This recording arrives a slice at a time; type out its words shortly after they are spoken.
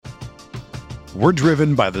We're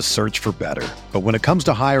driven by the search for better. But when it comes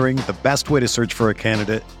to hiring, the best way to search for a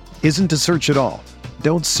candidate isn't to search at all.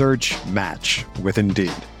 Don't search, match with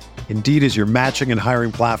Indeed. Indeed is your matching and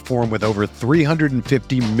hiring platform with over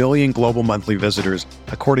 350 million global monthly visitors,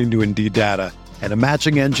 according to Indeed data, and a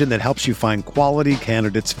matching engine that helps you find quality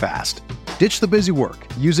candidates fast. Ditch the busy work.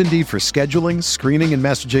 Use Indeed for scheduling, screening, and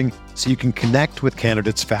messaging so you can connect with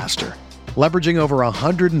candidates faster. Leveraging over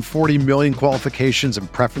 140 million qualifications and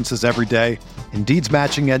preferences every day, Indeed's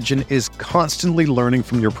matching engine is constantly learning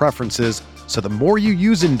from your preferences, so the more you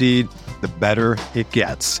use Indeed, the better it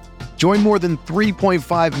gets. Join more than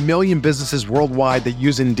 3.5 million businesses worldwide that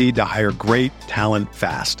use Indeed to hire great talent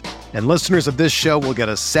fast. And listeners of this show will get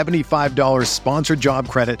a $75 sponsored job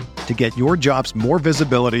credit to get your jobs more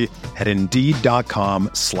visibility at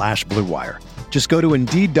Indeed.com/Blue Wire. Just go to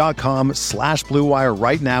Indeed.com/Blue Wire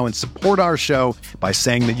right now and support our show by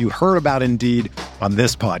saying that you heard about Indeed on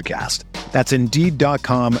this podcast. That's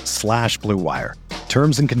Indeed.com/Blue Wire.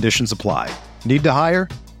 Terms and conditions apply. Need to hire?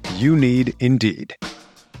 You need Indeed.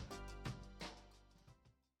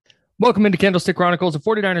 Welcome into Candlestick Chronicles, a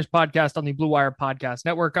 49ers podcast on the Blue Wire Podcast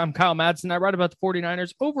Network. I'm Kyle Madsen. I write about the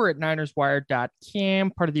 49ers over at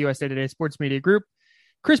NinersWire.com, part of the USA Today Sports Media Group.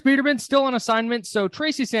 Chris Biederman still on assignment. So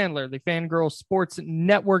Tracy Sandler, the Fangirl Sports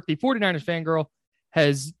Network, the 49ers fangirl,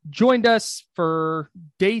 has joined us for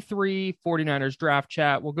day 3 49ers draft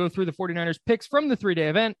chat. We'll go through the 49ers picks from the 3-day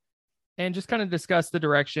event and just kind of discuss the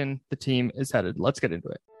direction the team is headed. Let's get into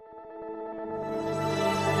it.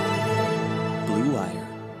 Blue Wire.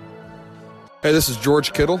 Hey, this is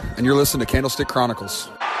George Kittle, and you're listening to Candlestick Chronicles.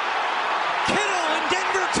 Kittle in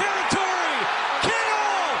Denver territory.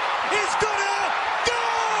 Kittle is gonna go!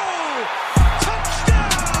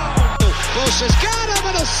 Touchdown! Bosa's got him,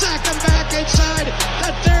 and he'll sack him back inside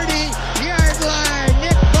the 30-yard line.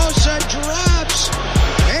 Nick Bosa drops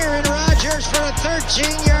Aaron Rodgers for a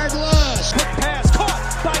 13-yard loss. Quick pass caught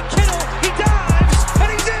by Kittle. He dives,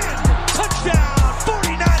 and he's in! Touchdown,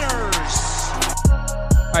 49ers!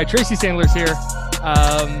 All right, Tracy Sandler's here.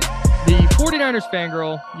 The 49ers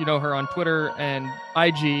fangirl, you know her on Twitter and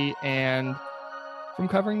IG, and from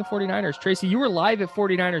covering the 49ers. Tracy, you were live at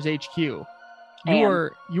 49ers HQ.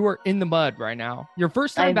 You are in the mud right now. Your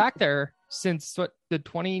first time back there since the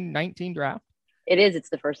 2019 draft? It is. It's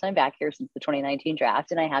the first time back here since the 2019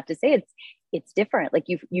 draft. And I have to say it's different. Like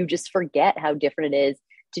you just forget how different it is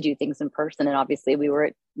to do things in person. And obviously we were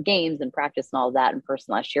at games and practice and all of that in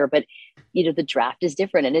person last year, but the draft is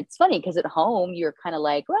different. And it's funny because at home you're kind of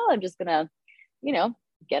like, well, I'm just going to,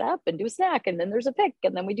 get up and do a snack. And then there's a pick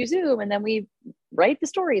and then we do Zoom and then we write the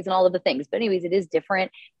stories and all of the things. But anyways, it is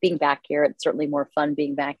different being back here. It's certainly more fun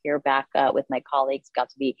being back here, with my colleagues.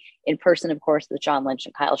 Got to be in person, of course, with John Lynch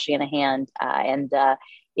and Kyle Shanahan.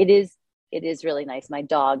 It is really nice. My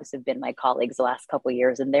dogs have been my colleagues the last couple of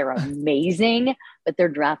years and they're amazing, but their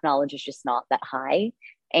draft knowledge is just not that high.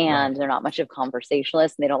 And they're not much of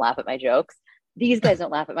conversationalists and they don't laugh at my jokes. These guys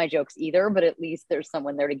don't laugh at my jokes either, but at least there's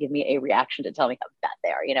someone there to give me a reaction to tell me how bad they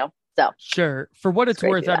are, So sure. For what it's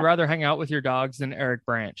worth, I'd rather hang out with your dogs than Eric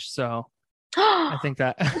Branch. So I think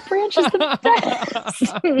that Branch is the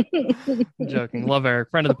best. I'm joking. Love Eric,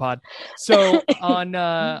 friend of the pod. So on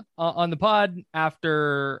the pod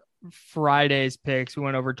after Friday's picks, we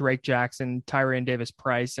went over Drake Jackson, Tyrion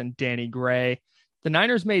Davis-Price, and Danny Gray. The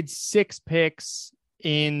Niners made 6 picks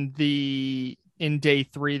in day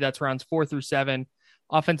 3. That's rounds 4 through 7.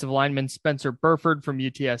 Offensive lineman Spencer Burford from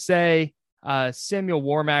UTSA, Samuel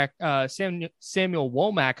Womack, a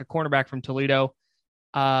cornerback from Toledo,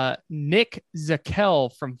 Nick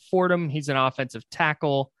Zakel from Fordham. He's an offensive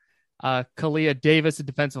tackle. Kalia Davis, a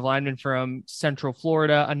defensive lineman from Central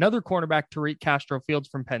Florida, another cornerback, Tariq Castro-Fields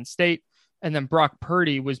from Penn State. And then Brock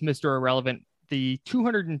Purdy was Mr. Irrelevant, the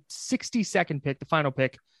 262nd pick, the final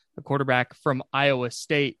pick, a quarterback from Iowa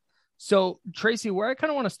State. So Tracy, where I kind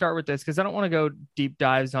of want to start with this, because I don't want to go deep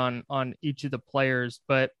dives on each of the players,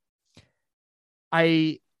 but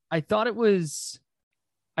I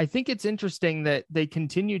think it's interesting that they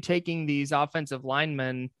continue taking these offensive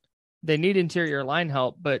linemen. They need interior line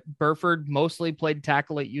help, but Burford mostly played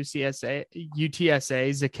tackle at UTSA.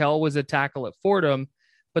 Zakel was a tackle at Fordham,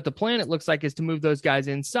 but the plan, it looks like, is to move those guys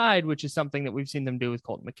inside, which is something that we've seen them do with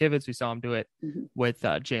Colton McKivitz. We saw him do it with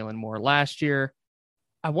Jalen Moore last year.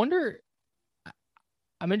 I'm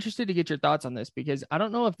interested to get your thoughts on this, because I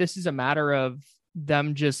don't know if this is a matter of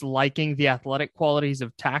them just liking the athletic qualities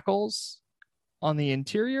of tackles on the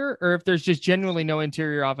interior, or if there's just genuinely no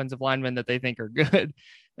interior offensive linemen that they think are good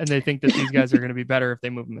and they think that these guys are going to be better if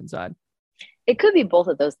they move them inside. It could be both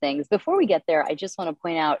of those things. Before we get there, I just want to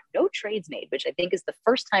point out no trades made, which I think is the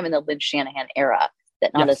first time in the Lynch Shanahan era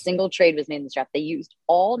that not a Yes. single trade was made in this draft. They used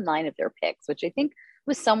all 9 of their picks, which I think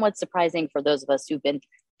was somewhat surprising for those of us who've been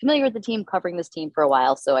familiar with the team, covering this team for a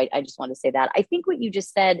while. So I just want to say that. I think what you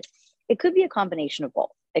just said, it could be a combination of both.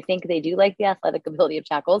 I think they do like the athletic ability of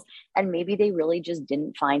tackles, and maybe they really just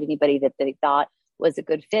didn't find anybody that they thought was a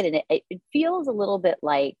good fit. And it feels a little bit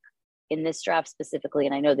like in this draft specifically,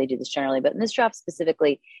 and I know they do this generally, but in this draft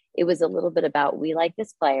specifically, it was a little bit about, we like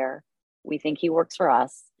this player. We think he works for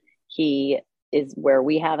us. He is where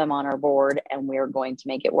we have him on our board, and we're going to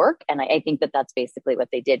make it work. And I think that that's basically what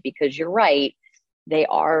they did, because you're right. They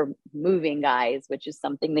are moving guys, which is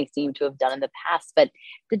something they seem to have done in the past. But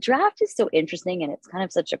the draft is so interesting, and it's kind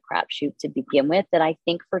of such a crapshoot to begin with, that I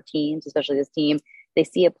think for teams, especially this team, they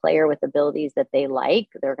see a player with abilities that they like,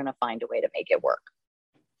 they're going to find a way to make it work.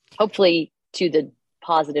 Hopefully to the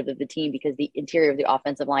positive of the team, because the interior of the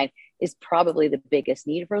offensive line is probably the biggest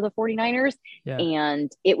need for the 49ers. Yeah.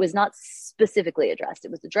 And it was not specifically addressed.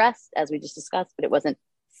 It was addressed, as we just discussed, but it wasn't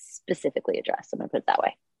specifically addressed. I'm going to put it that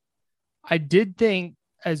way. I did think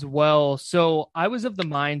as well. So I was of the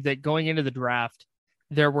mind that going into the draft,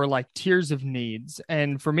 there were like tiers of needs.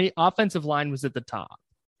 And for me, offensive line was at the top.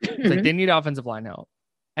 It's like they need offensive line help.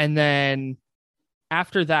 And then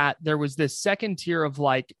after that, there was this second tier of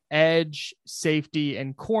like edge, safety,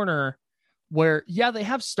 and corner where, yeah, they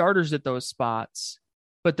have starters at those spots,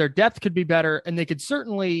 but their depth could be better. And they could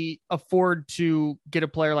certainly afford to get a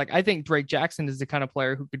player like, I think Drake Jackson is the kind of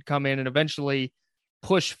player who could come in and eventually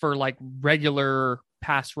push for like regular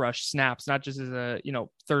pass rush snaps, not just as a,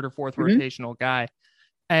 third or fourth rotational guy.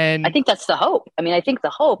 And I think that's the hope. I mean, I think the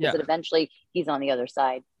hope is that eventually he's on the other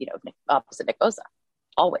side, opposite Nick Bosa,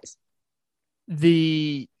 always.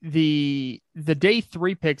 The day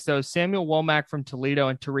 3 picks, though, Samuel Womack from Toledo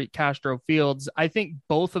and Tariq Castro Fields, I think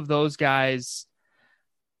both of those guys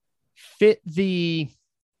fit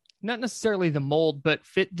not necessarily the mold, but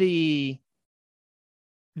fit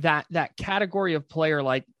that category of player.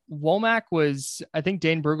 Like Womack was, I think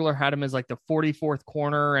Dane Brugler had him as like the 44th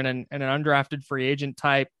corner and an undrafted free agent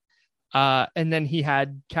type. And then he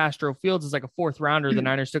had Castro Fields as like a 4th rounder. The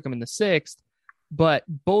Niners took him in the 6th, but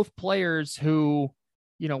both players who,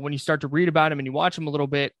 when you start to read about him and you watch him a little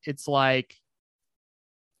bit, it's like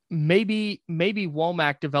maybe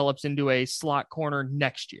Womack develops into a slot corner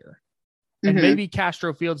next year. And maybe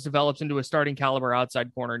Castro Fields develops into a starting caliber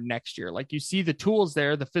outside corner next year. Like you see the tools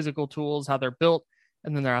there, the physical tools, how they're built,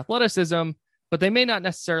 and then their athleticism, but they may not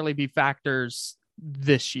necessarily be factors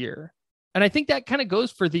this year. And I think that kind of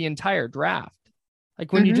goes for the entire draft.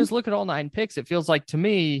 Like when you just look at all 9 picks, it feels like to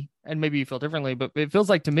me, and maybe you feel differently, but it feels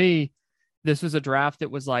like to me, this was a draft that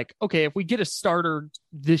was like, okay, if we get a starter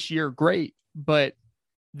this year, great, but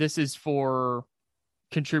this is for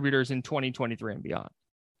contributors in 2023 and beyond.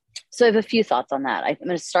 So I have a few thoughts on that. I'm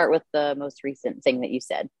going to start with the most recent thing that you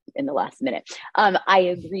said in the last minute. I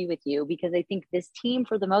agree with you, because I think this team,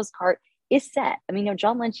 for the most part, is set. I mean,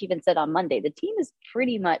 John Lynch even said on Monday, the team is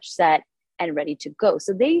pretty much set and ready to go.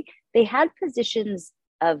 So they had positions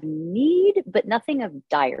of need, but nothing of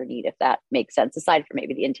dire need, if that makes sense, aside from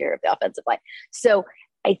maybe the interior of the offensive line. So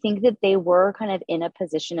I think that they were kind of in a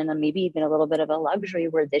position, and then maybe even a little bit of a luxury,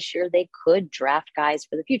 where this year they could draft guys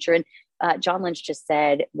for the future. And John Lynch just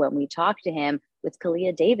said when we talked to him with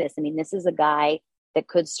Kalia Davis, I mean, this is a guy that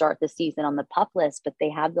could start the season on the PUP list, but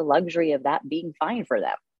they have the luxury of that being fine for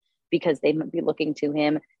them, because they might be looking to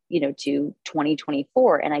him, to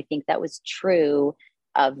 2024. And I think that was true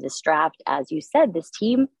of this draft. As you said, this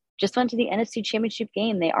team just went to the NFC Championship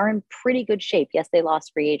game. They are in pretty good shape. Yes, they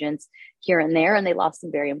lost free agents here and there, and they lost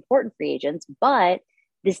some very important free agents, but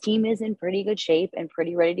this team is in pretty good shape and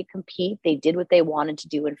pretty ready to compete. They did what they wanted to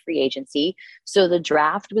do in free agency. So the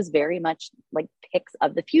draft was very much like picks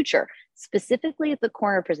of the future. Specifically at the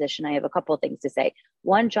corner position, I have a couple of things to say.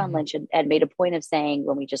 One, John Lynch had made a point of saying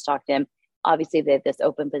when we just talked to him, obviously they have this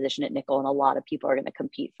open position at nickel and a lot of people are going to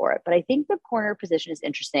compete for it. But I think the corner position is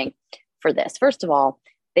interesting for this. First of all,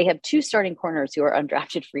 they have 2 starting corners who are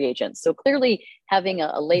undrafted free agents. So clearly having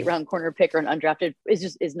a late round corner pick or an undrafted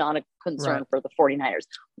is not a concern for the 49ers.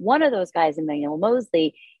 One of those guys, Emmanuel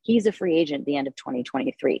Mosley, he's a free agent at the end of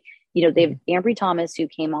 2023. They have Ambry Thomas, who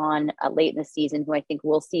came on late in the season, who I think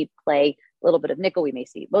we'll see play a little bit of nickel. We may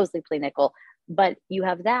see Mosley play nickel, but you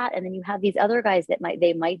have that. And then you have these other guys that might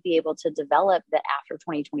be able to develop that after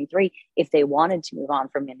 2023. If they wanted to move on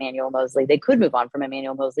from Emmanuel Mosley, they could move on from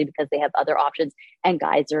Emmanuel Mosley, because they have other options and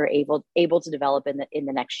guys are able to develop in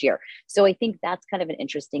the next year. So I think that's kind of an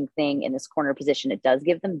interesting thing in this corner position. It does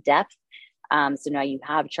give them depth. So now you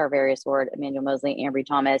have Charvarius Ward, Emmanuel Mosley, Ambry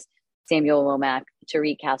Thomas, Samuel Womack,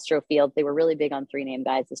 Tariq Castro Fields. They were really big on 3 name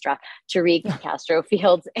guys this draft. Tariq Castro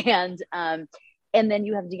Fields and And then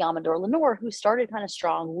you have Diamondor Lenore, who started kind of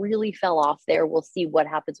strong, really fell off there. We'll see what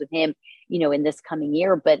happens with him, in this coming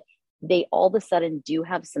year. But they all of a sudden do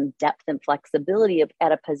have some depth and flexibility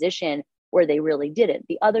at a position where they really didn't.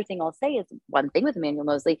 The other thing I'll say is one thing with Emmanuel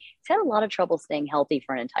Moseley, he's had a lot of trouble staying healthy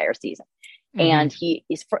for an entire season. Mm-hmm. And he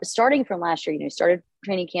is starting from last year, he started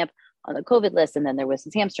training camp on the COVID list, and then there was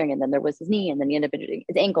his hamstring, and then there was his knee, and then he ended up injuring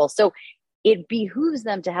his ankle. So it behooves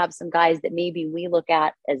them to have some guys that maybe we look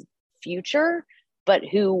at as future, but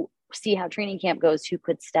who see how training camp goes, who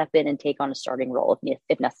could step in and take on a starting role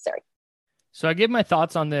if necessary. So I give my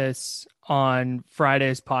thoughts on this on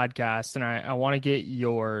Friday's podcast, and I want to get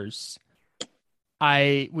yours.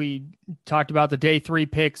 We talked about the day 3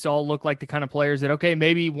 picks all look like the kind of players that, okay,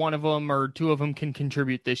 maybe one of them or two of them can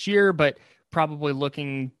contribute this year, but probably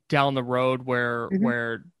looking down the road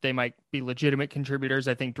where they might be legitimate contributors.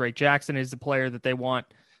 I think Drake Jackson is the player that they want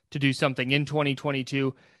to do something in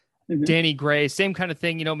 2022. Mm-hmm. Danny Gray, same kind of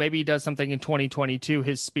thing. Maybe he does something in 2022.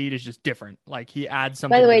 His speed is just different. Like he adds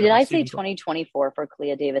something. By the way, did I say 2024 for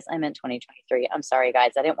Clea Davis? I meant 2023. I'm sorry,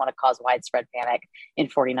 guys. I didn't want to cause widespread panic in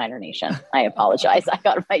 49er Nation. I apologize. I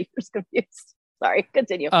got my ears confused. Sorry.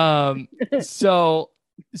 Continue.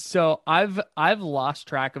 So I've lost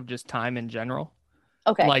track of just time in general.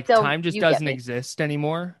 Okay. Like so time just doesn't exist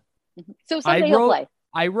anymore. So someday you'll play.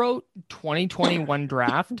 I wrote 2021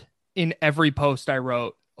 draft in every post I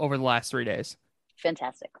wrote over the last 3 days.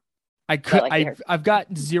 Fantastic. I've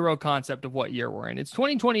got zero concept of what year we're in. It's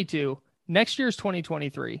 2022. Next year is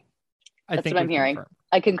 2023. That's what I'm hearing.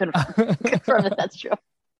 I can confirm that that's true.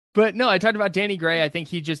 But no, I talked about Danny Gray. I think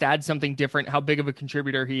he just adds something different. How big of a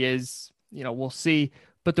contributor he is, we'll see.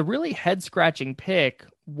 But the really head-scratching pick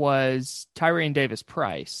was Tyrion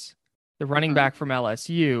Davis-Price, the running back from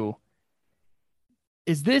LSU.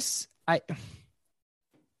 Is this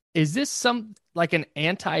some like an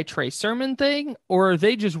anti-Trey Sermon thing, or are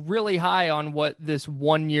they just really high on what this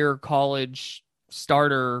 1-year college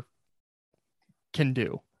starter can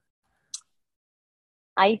do?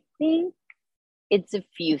 I think it's a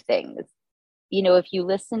few things. If you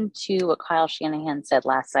listen to what Kyle Shanahan said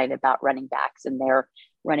last night about running backs and their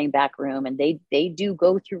running back room, and they do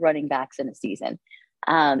go through running backs in a season.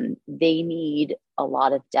 They need a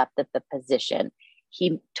lot of depth at the position.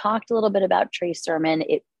 He talked a little bit about Trey Sermon.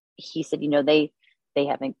 He said, they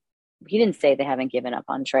haven't, he didn't say they haven't given up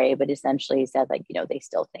on Trey, but essentially he said they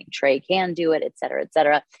still think Trey can do it, et cetera, et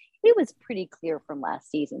cetera. It was pretty clear from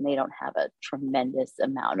last season. They don't have a tremendous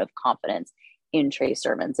amount of confidence in Trey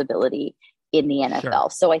Sermon's ability in the NFL. Sure.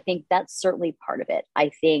 So I think that's certainly part of it.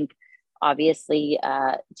 I think obviously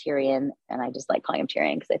Tyrion, and I just like calling him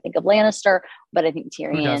Tyrion because I think of Lannister, but I think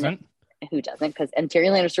Tyrion, who doesn't? And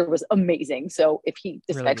Tyrion Lannister was amazing. So if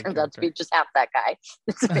this guy turns out to be just half that guy,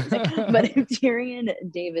 it's amazing. But if Tyrion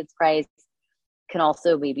Davis-Price can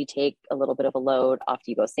also maybe take a little bit of a load off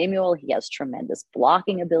Deebo Samuel, he has tremendous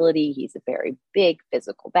blocking ability. He's a very big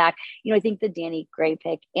physical back. I think the Danny Gray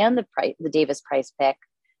pick and the Davis-Price pick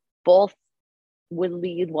both would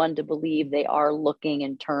lead one to believe they are looking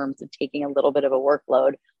in terms of taking a little bit of a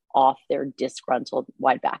workload off their disgruntled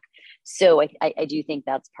wide back. So I do think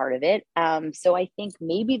that's part of it. So I think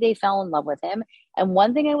maybe they fell in love with him. And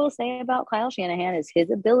one thing I will say about Kyle Shanahan is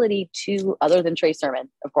his ability to, other than Trey Sermon,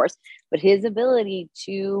 of course, but his ability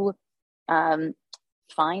to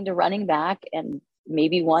find a running back, and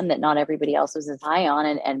maybe one that not everybody else was as high on,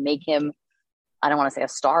 and make him, I don't want to say a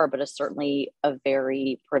star, but certainly a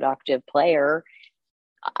very productive player.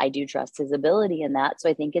 I do trust his ability in that. So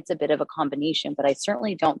I think it's a bit of a combination, but I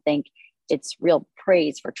certainly don't think it's real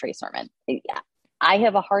praise for Trey Sermon. I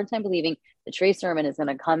have a hard time believing that Trey Sermon is going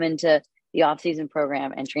to come into the offseason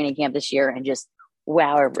program and training camp this year and just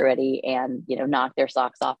wow everybody and, knock their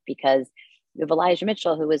socks off, because you have Elijah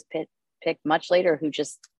Mitchell, who was picked much later, who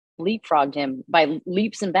just leapfrogged him by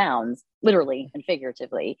leaps and bounds, literally and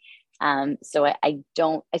figuratively. So I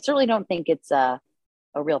certainly don't think it's a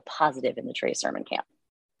real positive in the Trey Sermon camp.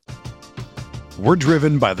 We're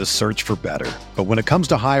driven by the search for better. But when it comes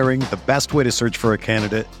to hiring, the best way to search for a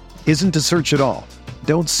candidate isn't to search at all.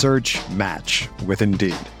 Don't search, match with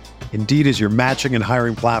Indeed. Indeed is your matching and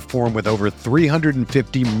hiring platform with over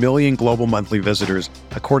 350 million global monthly visitors,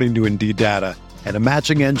 according to Indeed data, and a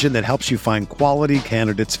matching engine that helps you find quality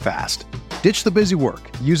candidates fast. Ditch the busy work.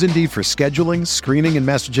 Use Indeed for scheduling, screening, and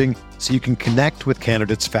messaging so you can connect with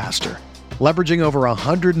candidates faster. Leveraging over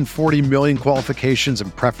 140 million qualifications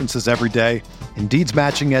and preferences every day, Indeed's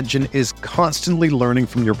matching engine is constantly learning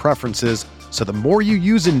from your preferences, so the more you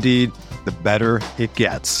use Indeed, the better it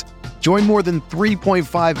gets. Join more than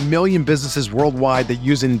 3.5 million businesses worldwide that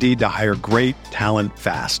use Indeed to hire great talent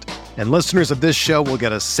fast. And listeners of this show will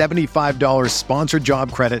get a $75 sponsored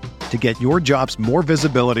job credit to get your jobs more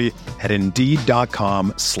visibility at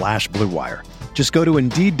Indeed.com/Blue Wire. Just go to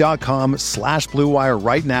Indeed.com/Blue Wire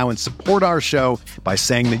right now and support our show by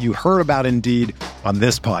saying that you heard about Indeed on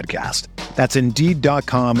this podcast. That's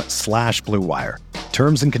Indeed.com/Blue Wire.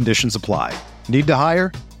 Terms and conditions apply. Need to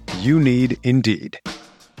hire? You need Indeed.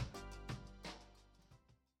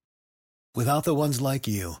 Without the ones like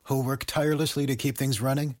you, who work tirelessly to keep things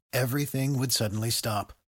running, everything would suddenly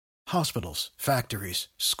stop. Hospitals, factories,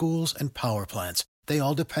 schools, and power plants, they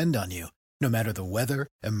all depend on you. No matter the weather,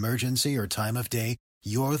 emergency, or time of day,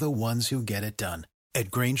 you're the ones who get it done.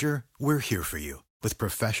 At Grainger, we're here for you with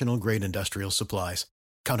professional-grade industrial supplies.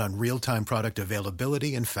 Count on real-time product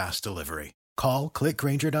availability and fast delivery. Call, click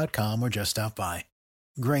Grainger.com, or just stop by.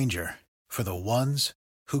 Grainger, for the ones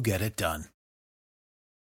who get it done.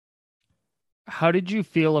 How did you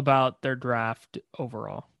feel about their draft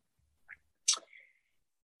overall?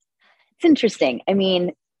 It's interesting. I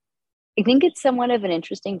mean, I think it's somewhat of an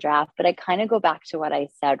interesting draft, but I kind of go back to what I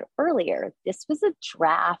said earlier. This was a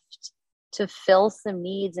draft to fill some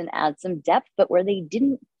needs and add some depth, but where they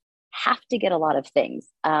didn't have to get a lot of things.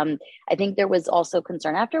 I think there was also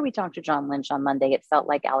concern after we talked to John Lynch on Monday. It felt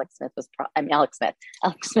like Alex Smith is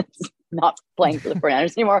not playing for the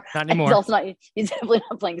 49ers anymore. Not anymore. He's definitely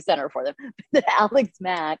not playing center for them. But Alex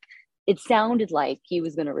Mack, it sounded like he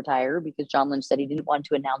was going to retire because John Lynch said he didn't want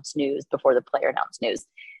to announce news before the player announced news.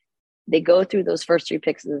 They go through those first 3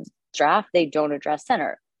 picks of the draft. They don't address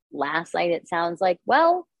center. Last night, it sounds like,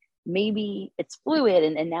 well, maybe it's fluid.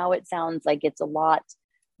 And now it sounds like it's a lot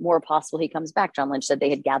more possible he comes back. John Lynch said they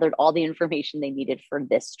had gathered all the information they needed for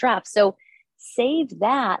this draft. So save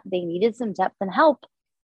that. They needed some depth and help.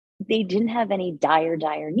 They didn't have any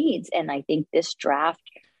dire needs. And I think this draft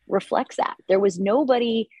reflects that. There was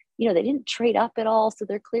nobody, they didn't trade up at all. So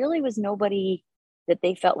there clearly was nobody that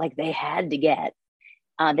they felt like they had to get.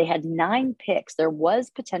 They had 9 picks. There was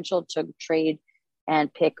potential to trade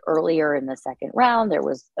and pick earlier in the second round. There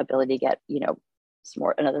was ability to get,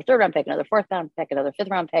 another 3rd round pick, another 4th round pick, another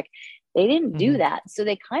 5th round pick. They didn't do that. So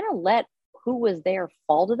they kind of let who was there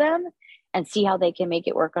fall to them and see how they can make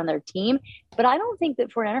it work on their team. But I don't think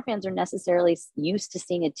that 49er fans are necessarily used to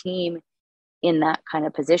seeing a team in that kind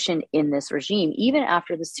of position in this regime. Even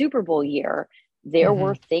after the Super Bowl year, there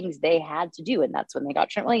were things they had to do. And that's when they got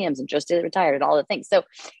Trent Williams and just retired and all the things. So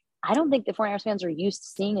I don't think the 49ers fans are used to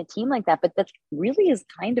seeing a team like that, but that really is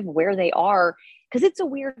kind of where they are because it's a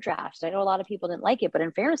weird draft. I know a lot of people didn't like it, but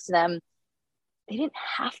in fairness to them, they didn't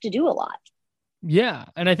have to do a lot. Yeah.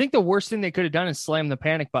 And I think the worst thing they could have done is slam the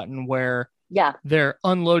panic button where they're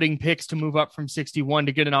unloading picks to move up from 61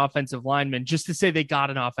 to get an offensive lineman just to say they got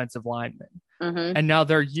an offensive lineman. And now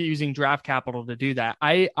they're using draft capital to do that.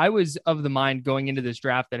 I was of the mind going into this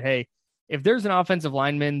draft that, hey, if there's an offensive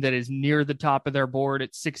lineman that is near the top of their board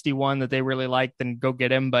at 61 that they really like, then go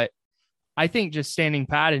get him. But I think just standing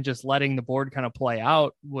pat and just letting the board kind of play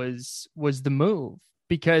out was the move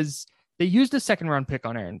because they used a 2nd round pick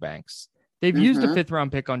on Aaron Banks. They've used a 5th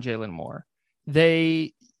round pick on Jalen Moore.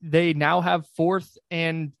 They now have 4th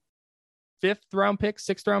and 5th round picks,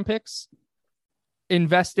 6th round picks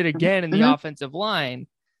invested again in the offensive line.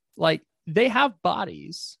 Like they have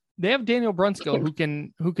bodies. They have Daniel Brunskill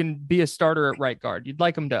who can be a starter at right guard. You'd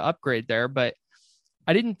like them to upgrade there, but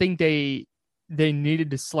I didn't think they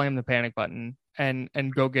needed to slam the panic button and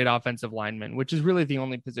go get offensive linemen, which is really the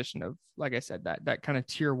only position of, like I said, that kind of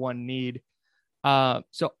tier 1 need.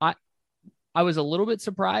 So I was a little bit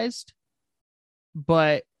surprised,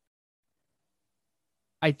 but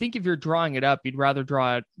I think if you're drawing it up, you'd rather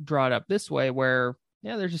draw it up this way where,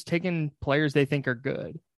 they're just taking players they think are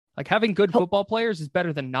good. Like having good football players is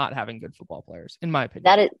better than not having good football players, in my opinion.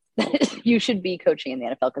 That is, you should be coaching in the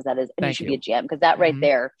NFL because that is, and you should be a GM because that right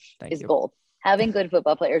there is gold. Having good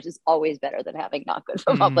football players is always better than having not good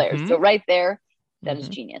football players. So right there, that is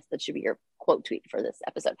genius. That should be your quote tweet for this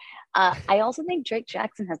episode. I also think Drake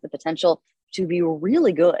Jackson has the potential to be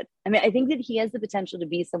really good. I mean, I think that he has the potential to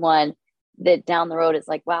be someone that down the road is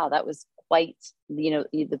like, wow, that was quite,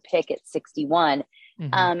 the pick at 61.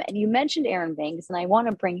 And you mentioned Aaron Banks, and I want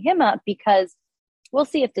to bring him up because we'll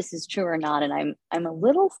see if this is true or not. And I'm a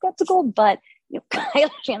little skeptical, but Kyle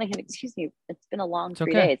Shanahan, excuse me, it's been a long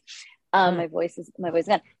 3 days. My voice is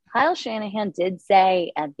gone. Kyle Shanahan did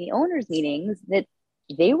say at the owners' meetings that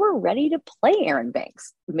they were ready to play Aaron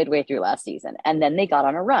Banks midway through last season, and then they got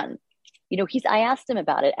on a run. I asked him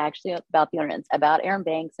about it, actually, about the owners, about Aaron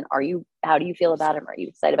Banks, and how do you feel about him? Are you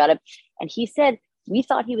excited about him? And he said, we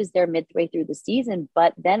thought he was there midway through the season,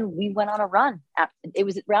 but then we went on a run. It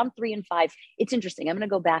was at round 3 and 5. It's interesting. I'm going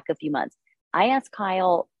to go back a few months. I asked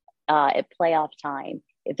Kyle at playoff time,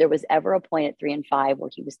 if there was ever a point at 3-5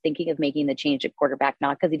 where he was thinking of making the change at quarterback,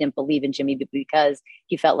 not because he didn't believe in Jimmy, but because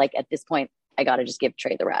he felt like at this point, I got to just give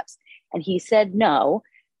Trey the reps. And he said no,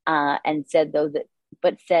 and said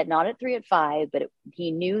said not at 3-5, but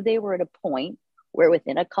he knew they were at a point where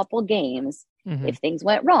within a couple games, if things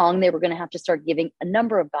went wrong, they were going to have to start giving a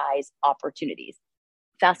number of guys opportunities.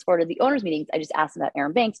 Fast forward to the owners' meetings, I just asked about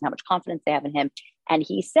Aaron Banks and how much confidence they have in him. And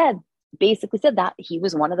he basically said that he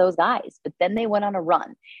was one of those guys. But then they went on a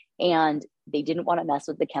run and they didn't want to mess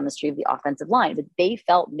with the chemistry of the offensive line. But they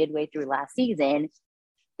felt midway through last season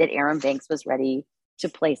that Aaron Banks was ready to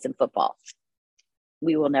play some football.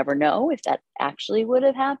 We will never know if that actually would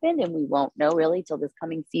have happened, and we won't know really till this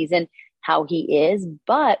coming season how he is.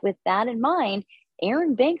 But with that in mind,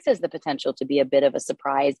 Aaron Banks has the potential to be a bit of a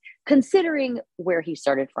surprise considering where he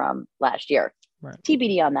started from last year. Right.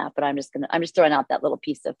 TBD on that, but I'm just throwing out that little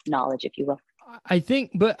piece of knowledge, if you will. I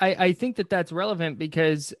think that that's relevant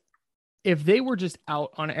because if they were just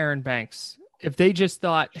out on Aaron Banks, if they just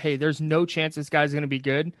thought, hey, there's no chance this guy's going to be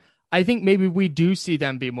good, I think maybe we do see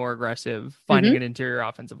them be more aggressive finding an interior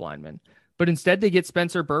offensive lineman. But instead they get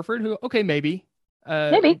Spencer Burford, who, okay, maybe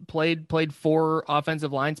played 4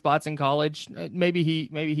 offensive line spots in college. Maybe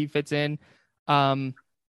he fits in.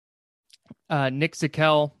 Nick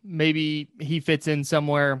Zakel, maybe he fits in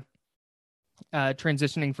somewhere,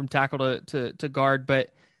 transitioning from tackle to guard.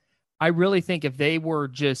 But I really think if they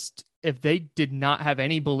did not have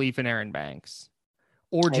any belief in Aaron Banks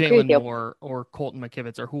or Jalen Moore or Colton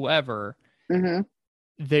McKivitz or whoever,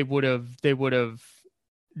 they would have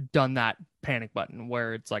done that panic button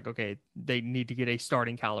where it's like, okay, they need to get a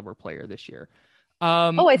starting caliber player this year.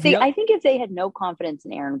 I think if they had no confidence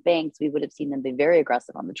in Aaron Banks, we would have seen them be very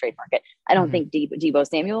aggressive on the trade market. I don't think Deebo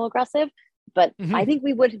Samuel aggressive, but I think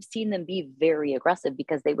we would have seen them be very aggressive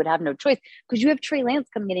because they would have no choice, because you have Trey Lance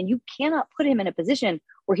coming in and you cannot put him in a position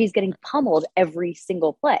where he's getting pummeled every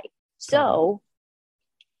single play. So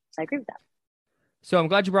I agree with that. So I'm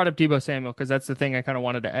glad you brought up Deebo Samuel, because that's the thing I kind of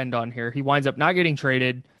wanted to end on here. He winds up not getting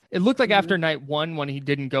traded. It looked like after night 1, when he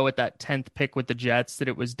didn't go at that 10th pick with the Jets, that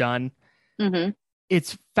it was done.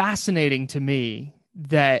 It's fascinating to me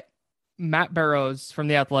that Matt Barrows from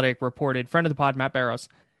The Athletic friend of the pod, Matt Barrows,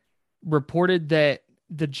 reported that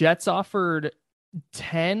the Jets offered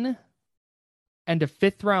 10 and a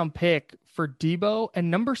 5th round pick for Deebo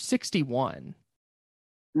and number 61.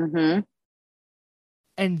 And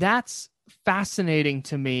that's fascinating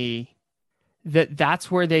to me, that's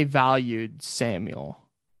where they valued Samuel,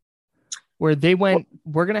 where they went,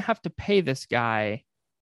 we're going to have to pay this guy.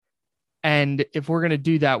 And if we're going to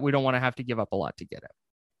do that, we don't want to have to give up a lot to get it.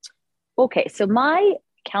 Okay. So my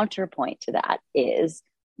counterpoint to that is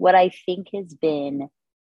what I think has been,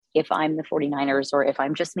 if I'm the 49ers or if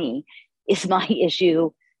I'm just me, is my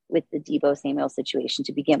issue with the Deebo Samuel situation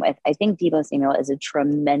to begin with. I think Deebo Samuel is a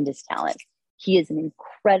tremendous talent. He is an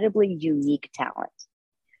incredibly unique talent,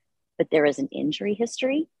 but there is an injury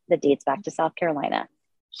history that dates back to South Carolina.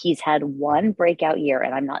 He's had one breakout year,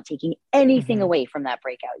 and I'm not taking anything away from that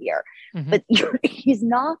breakout year, but he's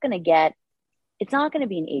not going to get, it's not going to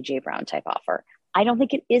be an AJ Brown type offer. I don't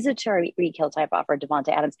think it is a Tyreek Hill type offer,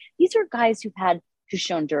 Devontae Adams. These are guys who've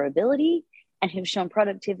shown durability and have shown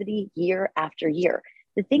productivity year after year.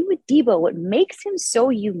 The thing with Deebo, what makes him so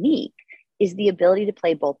unique is the ability to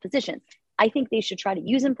play both positions. I think they should try to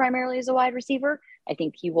use him primarily as a wide receiver. I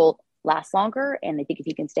think he will last longer. And I think if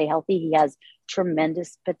he can stay healthy, he has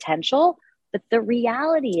tremendous potential. But the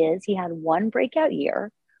reality is he had one breakout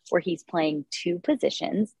year where he's playing 2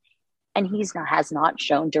 positions and has not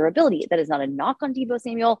shown durability. That is not a knock on Deebo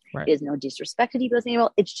Samuel. Right. It is no disrespect to Deebo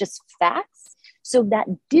Samuel. It's just facts. So that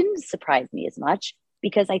didn't surprise me as much,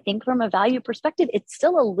 because I think from a value perspective, it's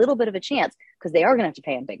still a little bit of a chance, because they are going to have to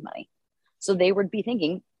pay him big money. So they would be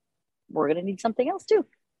thinking, we're going to need something else too.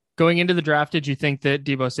 Going into the draft, did you think that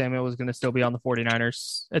Deebo Samuel was going to still be on the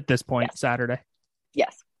 49ers at this point, Saturday?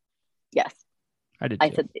 Yes. I did.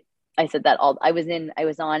 I said that I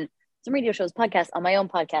was on some radio shows, podcasts, on my own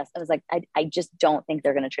podcast. I was like, I just don't think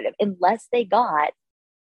they're going to trade him unless they got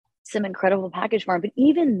some incredible package for him. But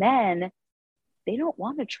even then, they don't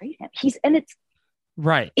want to trade him. It's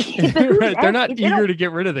right. They're not eager to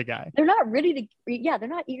get rid of the guy. They're not ready to. Yeah, they're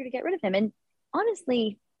not eager to get rid of him. And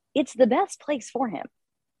honestly, it's the best place for him.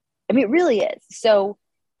 I mean, it really is. So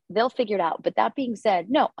they'll figure it out. But that being said,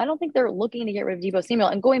 no, I don't think they're looking to get rid of Deebo Samuel.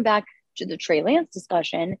 And going back to the Trey Lance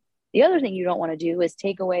discussion, the other thing you don't want to do is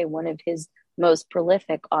take away one of his most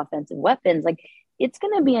prolific offensive weapons. Like, it's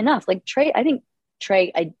going to be enough. Like Trey,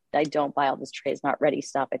 I don't buy all this Trey's not ready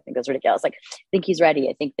stuff. I think that's ridiculous. Like, I think he's ready.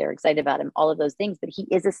 I think they're excited about him, all of those things. But he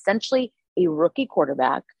is essentially a rookie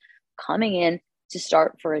quarterback coming in to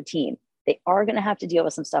start for a team. They are going to have to deal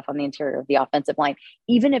with some stuff on the interior of the offensive line.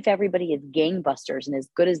 Even if everybody is gangbusters and as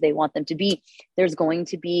good as they want them to be, there's going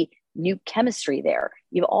to be new chemistry there.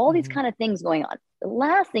 You have all these kind of things going on. The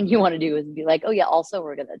last thing you want to do is be like, oh yeah, also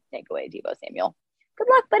we're going to take away Deebo Samuel. Good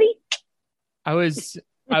luck, buddy. I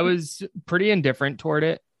was pretty indifferent toward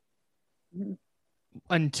it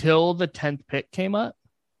until the 10th pick came up.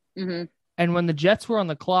 Mm-hmm. And when the Jets were on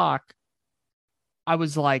the clock, I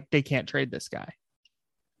was like, they can't trade this guy.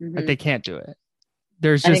 Like, they can't do it.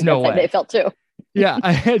 There's just no way. They felt too. Yeah.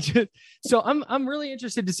 So I'm really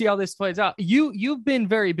interested to see how this plays out. You've been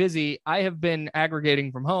very busy. I have been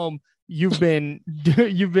aggregating from home. You've been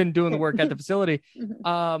doing the work at the facility.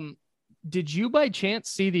 Did you by chance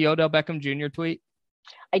see the Odell Beckham Jr. tweet?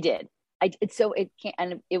 I did. So it can't,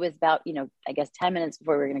 and it was about, I guess 10 minutes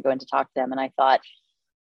before we were going to go in to talk to them. And I thought,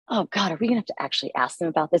 oh God, are we going to have to actually ask them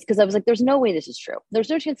about this? Because I was like, there's no way this is true. There's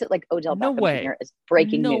no chance that like Odell Beckham Jr. is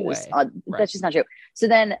breaking news. That's just not true. So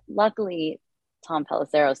then luckily Tom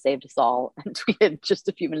Pelissero saved us all and tweeted just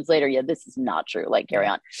a few minutes later, yeah, this is not true. Like, carry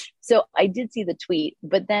on. So I did see the tweet,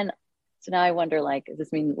 but then, so now I wonder, like, does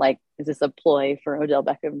this mean like, is this a ploy for Odell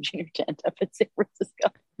Beckham Jr. to end up in San Francisco?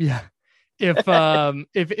 Yeah.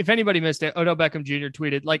 If anybody missed it, Odell Beckham Jr.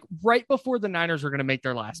 tweeted like right before the Niners were going to make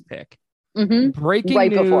their last pick.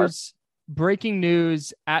 Breaking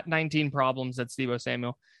news at 19 problems. That's Deebo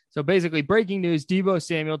Samuel. So basically breaking news, Deebo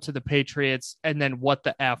Samuel to the Patriots, and then what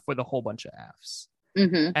the F with a whole bunch of Fs.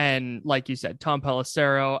 And like you said, Tom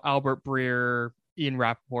Pelissero, Albert Breer, Ian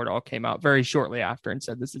Rappaport all came out very shortly after and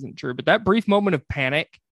said this isn't true. But that brief moment of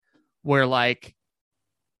panic where like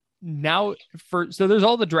now so there's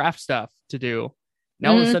all the draft stuff to do.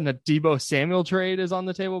 Now all of a sudden a Deebo Samuel trade is on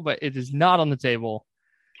the table, but it is not on the table.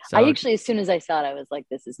 So, I actually, as soon as I saw it, I was like,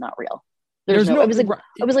 this is not real. I was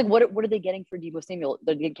like, what are they getting for Deebo Samuel?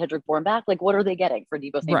 They're getting Kendrick Bourne back. Like, what are they getting for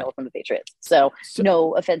Deebo Samuel from the Patriots? So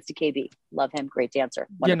no offense to KB. Love him. Great dancer.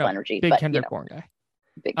 Wonderful energy. Big Kendrick Bourne guy.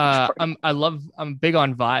 I'm big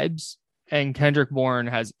on vibes, and Kendrick Bourne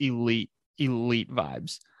has elite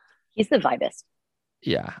vibes. He's the vibest.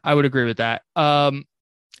 Yeah, I would agree with that. On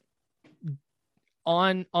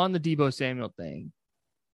the Deebo Samuel thing,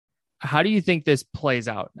 how do you think this plays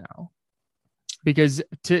out now? Because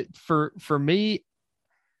for me,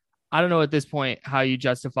 I don't know at this point how you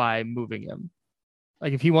justify moving him.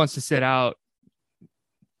 Like if he wants to sit out,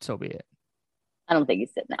 so be it. I don't think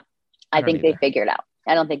he's sitting out. I think they figured out.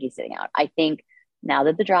 I don't think he's sitting out. I think now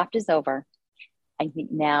that the draft is over, I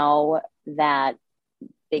think now that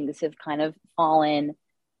things have kind of fallen,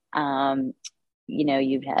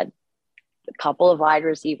 you've had a couple of wide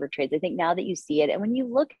receiver trades. I think now that you see it, and when you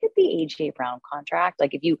look at the AJ Brown contract,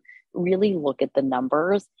 like if you really look at the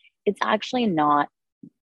numbers, it's actually not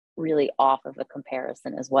really off of a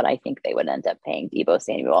comparison as what I think they would end up paying Deebo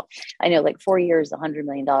Samuel. I know like 4 years, $100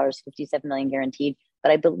 million, $57 million guaranteed,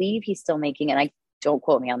 but I believe he's still making, and I don't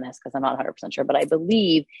quote me on this because I'm not 100% sure, but I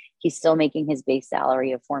believe he's still making his base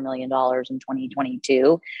salary of $4 million in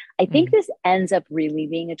 2022. I think this ends up really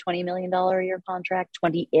being a $20 million a year contract,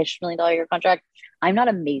 $20-ish million a year contract. I'm not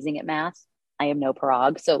amazing at math. I am no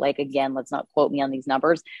prog. So like, again, let's not quote me on these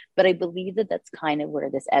numbers, but I believe that that's kind of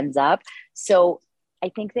where this ends up. So I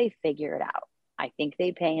think they figure it out. I think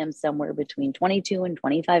they pay him somewhere between 22 and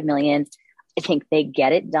 25 million. I think they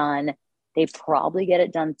get it done. They probably get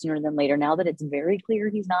it done sooner than later. Now that it's very clear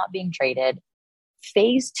he's not being traded,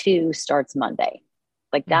 phase 2 starts Monday.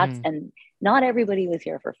 Like that's, and not everybody was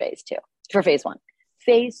here for phase 1.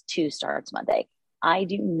 Phase 2 starts Monday. I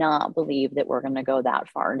do not believe that we're going to go that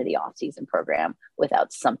far into the offseason program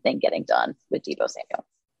without something getting done with Deebo Samuel.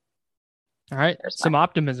 All right. Some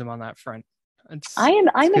optimism on that front. I'm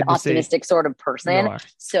an optimistic sort of person,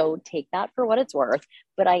 so take that for what it's worth.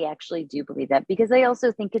 But I actually do believe that because I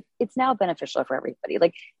also think it's now beneficial for everybody.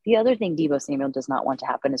 Like the other thing Deebo Samuel does not want to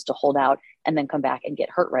happen is to hold out and then come back and get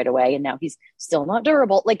hurt right away. And now he's still not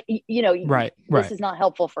durable. Like, this is not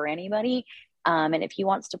helpful for anybody. And if he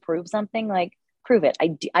wants to prove something, like prove it.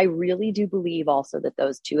 I really do believe also that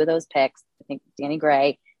two of those picks, I think Danny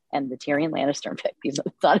Gray and the Tyrion Lannister pick, because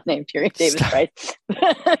it's not his name, Tyrion Davis Price.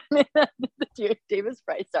 Davis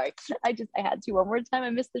Price, sorry. I had to one more time. I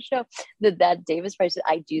missed the show. That Davis Price,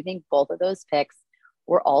 I do think both of those picks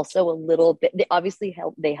were also a little bit, they obviously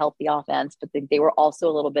help the offense, but they were also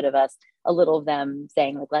a little of them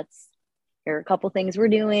saying like, here are a couple things we're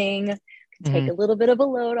doing. Take a little bit of a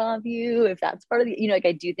load off you. If that's part of the,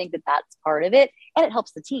 I do think that that's part of it. And it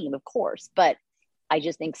helps the team, of course, but I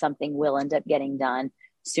just think something will end up getting done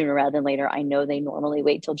sooner rather than later. I know they normally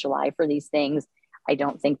wait till July for these things. I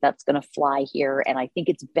don't think that's going to fly here. And I think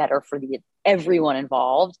it's better for everyone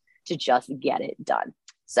involved to just get it done.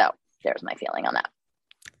 So there's my feeling on that.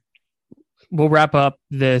 We'll wrap up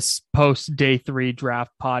this post day 3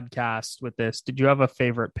 draft podcast with this. Did you have a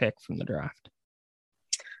favorite pick from the draft?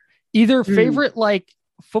 Either favorite, like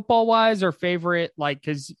football wise, or favorite, like,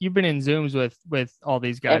 cause you've been in Zooms with all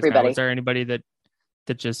these guys. Everybody. Now. Is there anybody that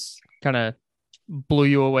just kind of blew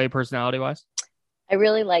you away personality wise? I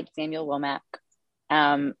really liked Samuel Womack.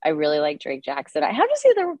 I really like Drake Jackson. I have to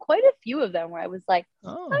say there were quite a few of them where I was like,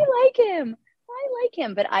 I like him.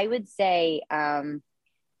 But I would say, Samuel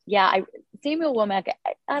Womack,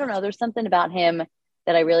 I don't know. There's something about him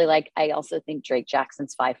that I really like. I also think Drake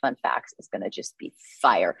Jackson's 5 fun facts is going to just be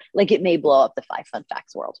fire. Like, it may blow up the 5 fun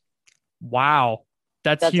facts world. Wow.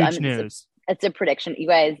 That's huge news. It's a prediction. You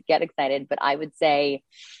guys get excited, but I would say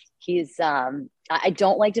he's, I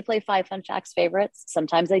don't like to play 5 fun facts favorites.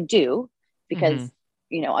 Sometimes I do because,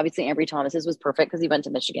 obviously Ambry Thomas's was perfect because he went to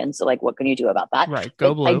Michigan. So like, what can you do about that? Right.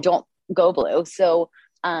 Go blue. I don't go blue. So,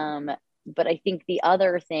 but I think the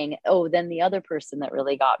other thing, then the other person that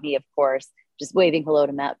really got me, of course, just waving hello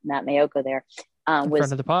to Matt Mayoko there, was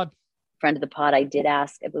friend of the pod. I did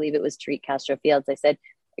ask, I believe it was Treat Castro Fields. I said,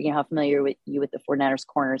 how familiar with you with the 49ers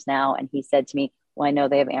corners now? And he said to me, well, I know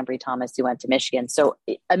they have Ambry Thomas who went to Michigan. So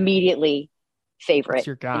immediately favorite. That's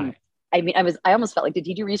your guy. I almost felt like, did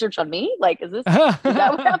he do research on me? Like, is that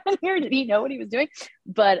what happened here? Did he know what he was doing?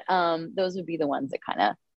 But those would be the ones that kind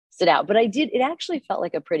of stood out. But it actually felt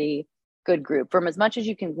like a pretty good group. From as much as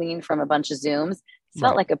you can glean from a bunch of Zooms, it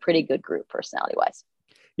felt like a pretty good group personality wise.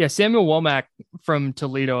 Yeah. Samuel Womack from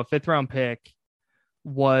Toledo, a 5th round pick,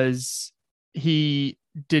 he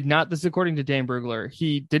did not, this is according to Dan Brugler,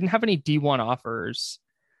 he didn't have any D1 offers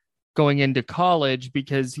going into college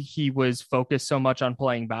because he was focused so much on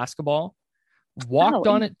playing basketball. Walked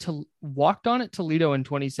on at Toledo in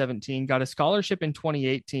 2017, got a scholarship in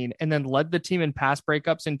 2018, and then led the team in pass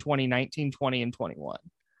breakups in 2019, 20, and 21.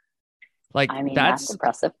 Like, that's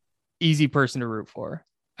impressive. Easy person to root for.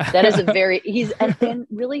 That is and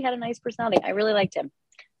really had a nice personality. I really liked him.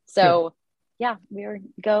 So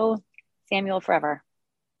go Samuel forever.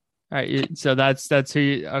 All right, so that's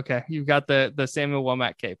who you've got the Samuel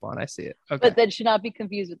Womack cape on. I see it. Okay. But that should not be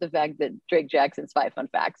confused with the fact that Drake Jackson's 5 fun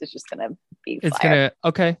facts is just going to be fire.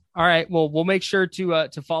 Okay. All right. Well, we'll make sure to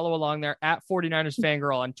follow along there at 49ers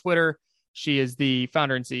Fangirl on Twitter. She is the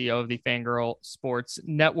founder and CEO of the Fangirl Sports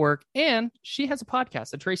Network, and she has a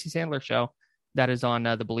podcast, the Tracy Sandler Show, that is on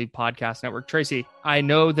the Believe Podcast Network. Tracy, I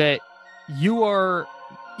know that you are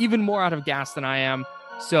even more out of gas than I am,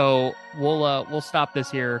 so we'll stop this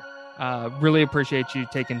here. Really appreciate you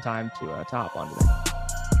taking time to hop on today.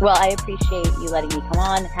 Well, I appreciate you letting me come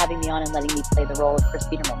on, having me on, and letting me play the role of Chris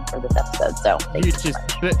Peterman for this episode. So thank you so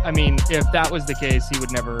much. I mean, if that was the case, he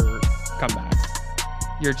would never come back.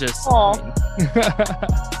 You're just. We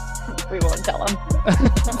won't tell him.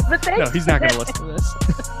 But no, he's not going to listen to this.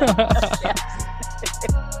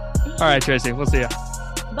 All right, Tracy, we'll see you.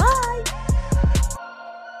 Bye.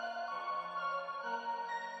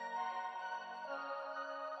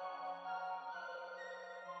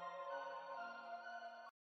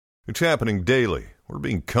 It's happening daily. We're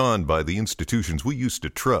being conned by the institutions we used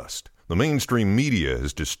to trust. The mainstream media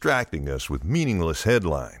is distracting us with meaningless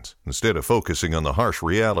headlines instead of focusing on the harsh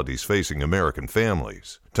realities facing American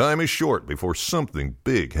families. Time is short before something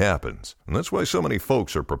big happens, and that's why so many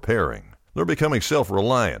folks are preparing. They're becoming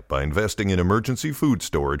self-reliant by investing in emergency food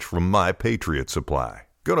storage from My Patriot Supply.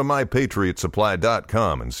 Go to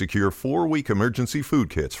MyPatriotSupply.com and secure 4-week emergency food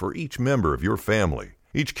kits for each member of your family.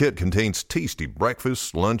 Each kit contains tasty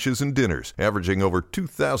breakfasts, lunches, and dinners, averaging over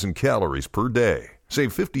 2,000 calories per day.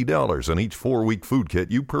 Save $50 on each 4-week food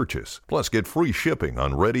kit you purchase. Plus, get free shipping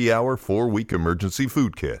on Ready Hour 4-week emergency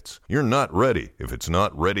food kits. You're not ready if it's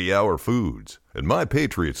not Ready Hour foods. At My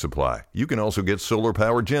Patriot Supply, you can also get solar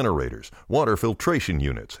power generators, water filtration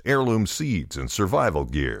units, heirloom seeds, and survival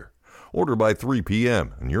gear. Order by 3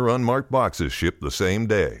 p.m. and your unmarked boxes ship the same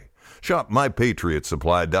day. Shop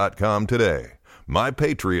MyPatriotSupply.com today.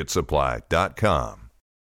 MyPatriotSupply.com.